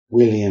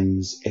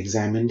Williams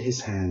examined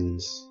his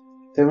hands.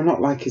 They were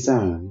not like his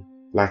own,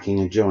 lacking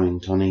a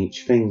joint on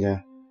each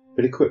finger,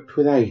 but equipped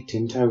with 8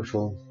 in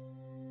total.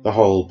 The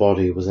whole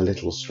body was a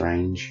little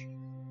strange,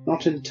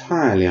 not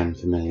entirely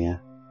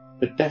unfamiliar,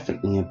 but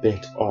definitely a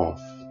bit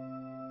off.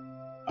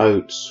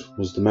 Oats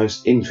was the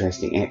most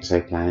interesting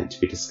exoplanet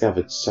to be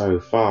discovered so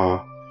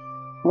far.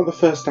 Not the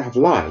first to have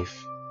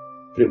life,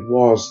 but it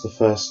was the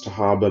first to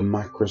harbour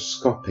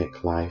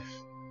macroscopic life,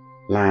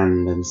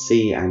 land and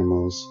sea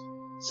animals,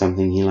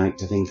 something he liked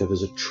to think of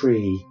as a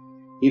tree,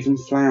 even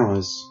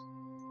flowers.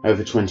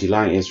 Over 20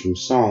 light years from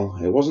Sol,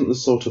 it wasn't the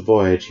sort of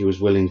voyage he was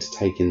willing to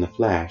take in the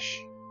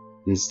flesh,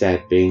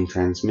 instead being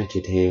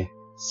transmitted here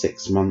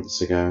 6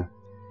 months ago.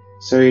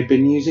 So he had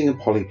been using a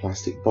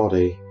polyplastic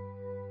body,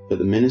 but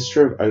the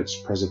Minister of Oats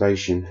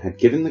Preservation had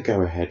given the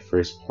go-ahead for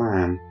his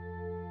plan.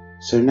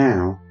 So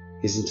now,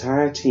 his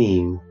entire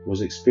team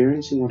was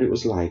experiencing what it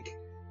was like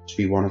to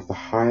be one of the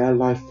higher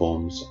life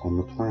forms on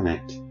the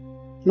planet.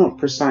 Not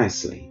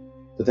precisely,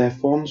 but their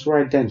forms were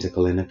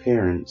identical in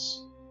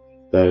appearance,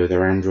 though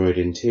their android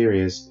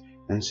interiors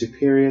and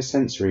superior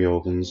sensory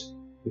organs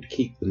would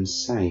keep them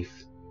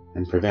safe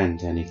and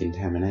prevent any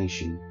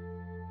contamination.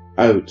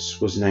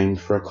 Oats was named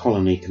for a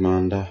colony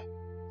commander,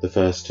 the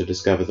first to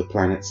discover the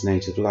planet's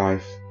native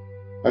life,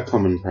 a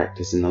common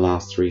practice in the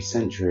last 3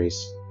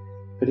 centuries,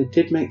 but it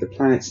did make the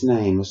planet's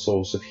name a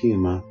source of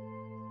humour.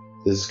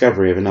 The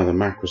discovery of another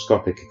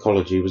macroscopic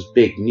ecology was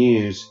big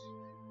news,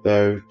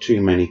 though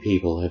too many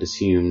people had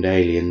assumed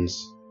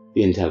aliens,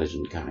 the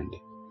intelligent kind.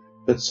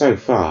 But so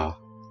far,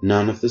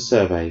 none of the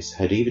surveys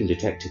had even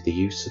detected the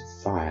use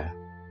of fire.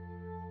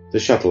 The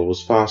shuttle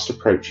was fast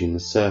approaching the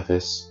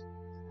surface.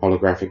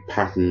 Holographic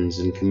patterns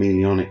and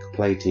chameleonic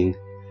plating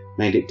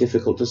made it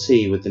difficult to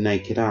see with the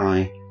naked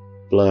eye,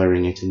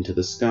 blurring it into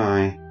the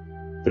sky,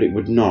 but it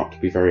would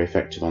not be very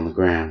effective on the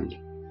ground,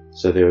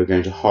 so they were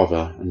going to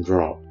hover and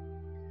drop.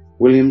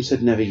 Williams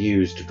had never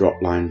used a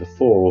drop line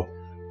before,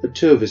 but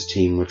 2 of his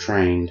team were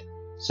trained,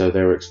 so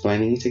they were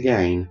explaining it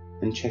again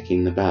and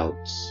checking the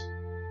belts.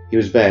 He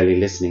was barely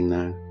listening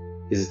though,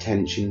 his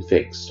attention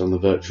fixed on the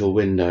virtual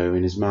window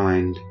in his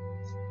mind.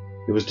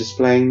 It was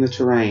displaying the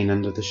terrain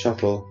under the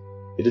shuttle.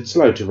 It had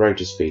slowed to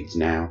rotor speeds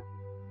now.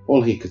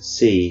 All he could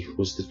see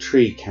was the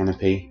tree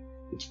canopy,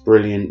 its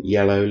brilliant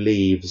yellow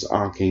leaves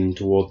arcing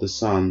toward the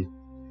sun.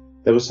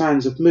 There were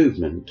signs of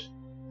movement,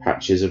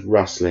 patches of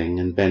rustling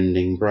and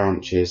bending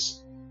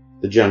branches.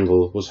 The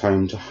jungle was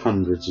home to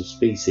hundreds of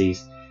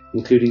species,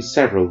 including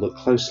several that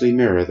closely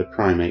mirror the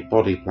primate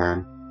body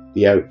plan.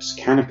 The Oats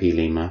canopy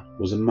lemur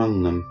was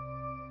among them,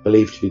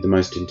 believed to be the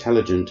most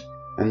intelligent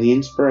and the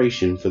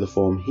inspiration for the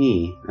form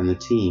he and the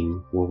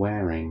team were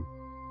wearing.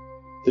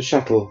 The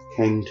shuttle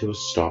came to a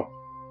stop,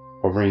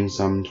 hovering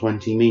some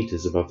 20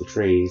 meters above the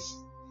trees,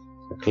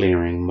 a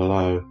clearing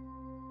below.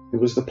 It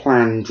was the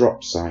planned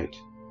drop site,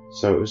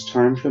 so it was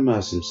time to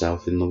immerse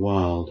himself in the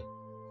world.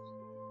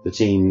 The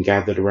team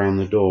gathered around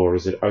the door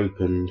as it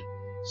opened,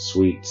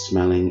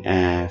 sweet-smelling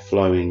air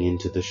flowing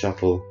into the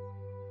shuttle,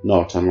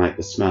 not unlike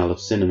the smell of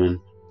cinnamon.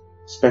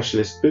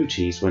 Specialist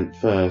Booties went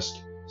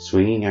first,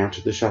 swinging out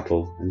of the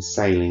shuttle and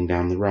sailing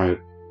down the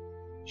rope.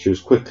 She was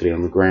quickly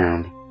on the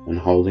ground and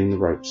holding the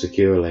rope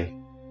securely.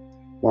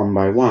 One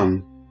by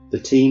one, the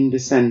team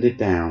descended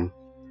down.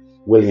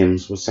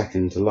 Williams was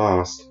second to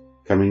last,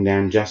 coming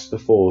down just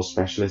before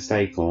Specialist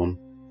Acorn,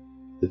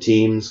 the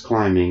team's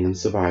climbing and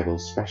survival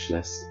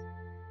specialist.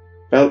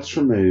 Belts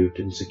removed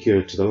and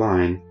secured to the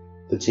line,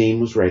 the team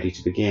was ready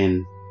to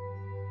begin.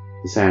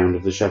 The sound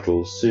of the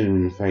shuttle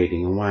soon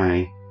fading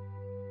away.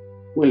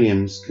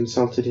 Williams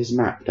consulted his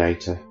map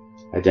data,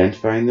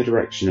 identifying the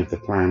direction of the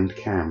planned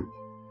camp,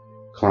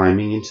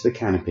 climbing into the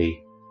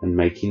canopy and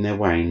making their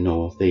way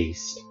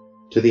northeast,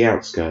 to the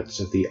outskirts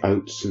of the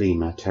Oats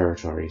lemur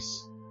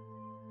territories.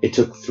 It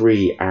took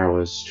 3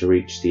 hours to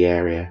reach the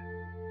area,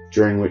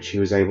 during which he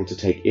was able to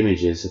take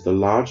images of the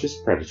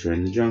largest predator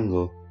in the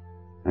jungle,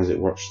 as it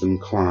watched them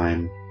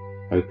climb,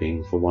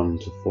 hoping for one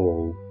to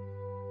fall.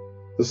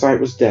 The site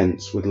was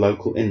dense with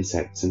local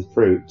insects and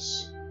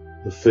fruits,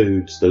 the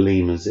foods the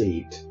lemurs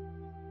eat,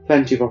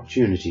 plenty of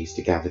opportunities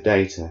to gather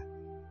data.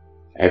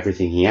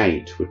 Everything he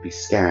ate would be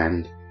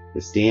scanned,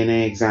 its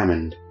DNA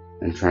examined,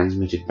 and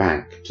transmitted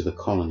back to the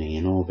colony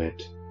in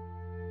orbit.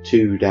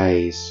 2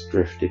 days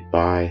drifted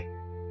by,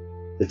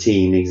 the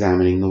team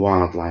examining the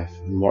wildlife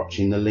and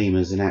watching the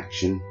lemurs in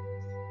action.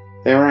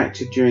 They were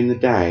active during the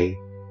day,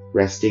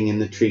 resting in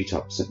the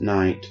treetops at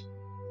night,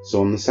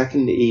 so on the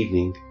second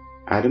evening,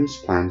 Adams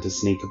planned to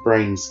sneak a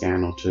brain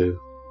scan or 2.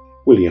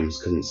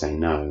 Williams couldn't say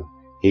no.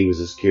 He was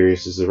as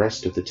curious as the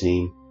rest of the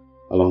team.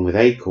 Along with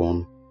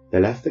Acorn, they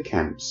left the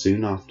camp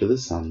soon after the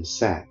sun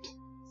set.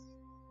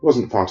 It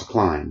wasn't far to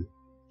climb,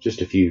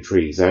 just a few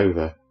trees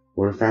over,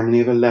 where a family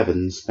of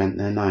 11 spent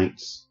their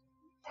nights,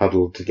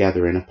 huddled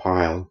together in a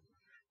pile,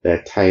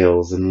 their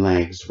tails and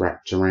legs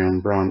wrapped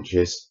around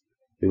branches.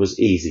 It was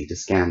easy to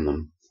scan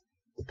them.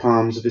 The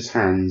palms of his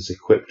hands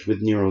equipped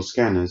with neural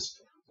scanners,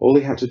 all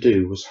he had to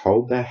do was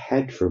hold their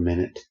head for a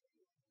minute.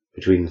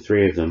 Between the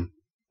 3 of them,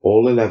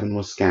 all 11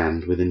 were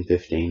scanned within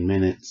 15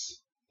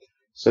 minutes.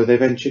 So they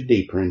ventured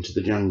deeper into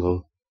the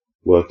jungle,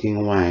 working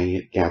away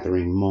at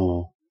gathering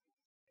more.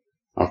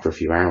 After a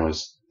few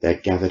hours, they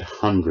had gathered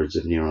hundreds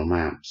of neural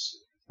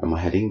maps and were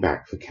heading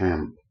back for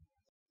camp.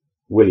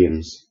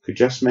 Williams could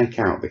just make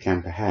out the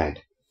camp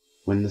ahead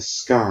when the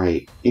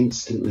sky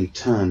instantly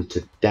turned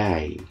to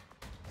day.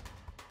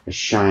 A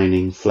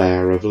shining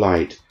flare of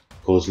light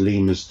caused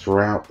lemurs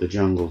throughout the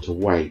jungle to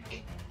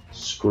wake,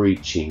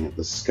 screeching at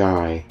the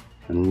sky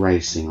and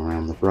racing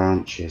around the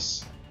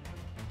branches.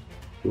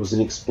 There was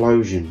an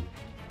explosion,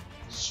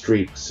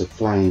 streaks of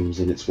flames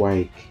in its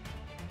wake.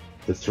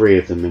 The three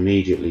of them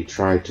immediately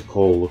tried to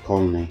call the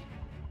colony.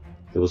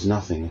 There was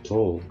nothing at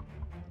all.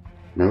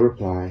 No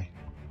reply,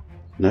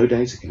 no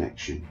data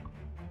connection.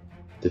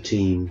 The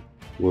team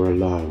were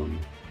alone.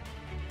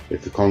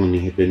 If the colony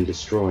had been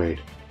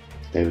destroyed,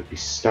 they would be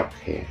stuck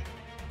here.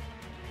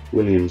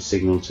 Williams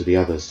signaled to the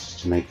others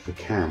to make for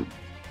camp.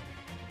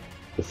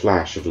 The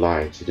flash of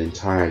light had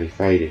entirely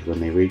faded when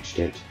they reached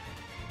it,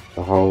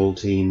 the whole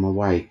team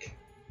awake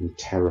and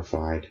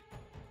terrified.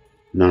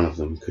 None of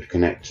them could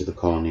connect to the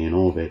colony in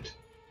orbit.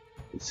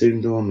 It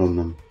soon dawned on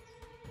them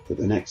that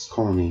the next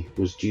colony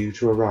was due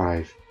to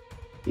arrive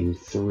in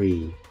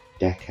 3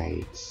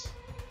 decades.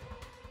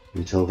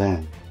 Until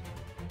then,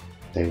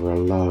 they were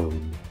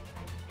alone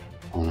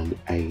on an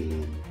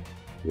alien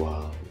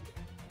world.